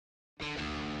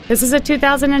This is a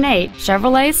 2008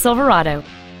 Chevrolet Silverado.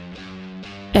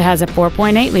 It has a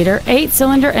 4.8-liter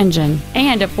 8-cylinder engine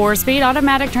and a 4-speed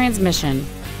automatic transmission.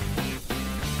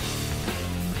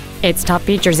 Its top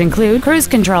features include cruise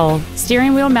control,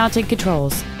 steering wheel mounted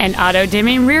controls, an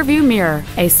auto-dimming rearview mirror,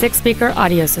 a 6-speaker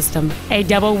audio system, a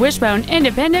double wishbone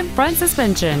independent front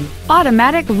suspension,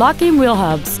 automatic locking wheel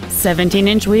hubs,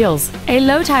 17-inch wheels, a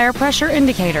low tire pressure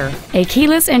indicator, a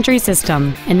keyless entry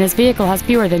system, and this vehicle has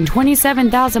fewer than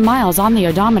 27,000 miles on the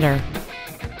odometer.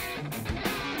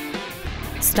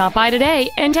 Stop by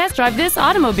today and test drive this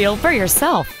automobile for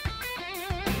yourself.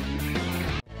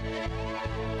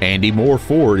 Andy Mohr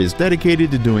Ford is dedicated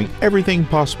to doing everything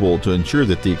possible to ensure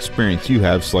that the experience you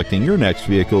have selecting your next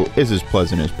vehicle is as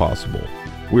pleasant as possible.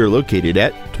 We are located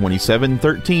at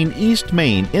 2713 East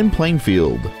Main in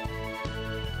Plainfield.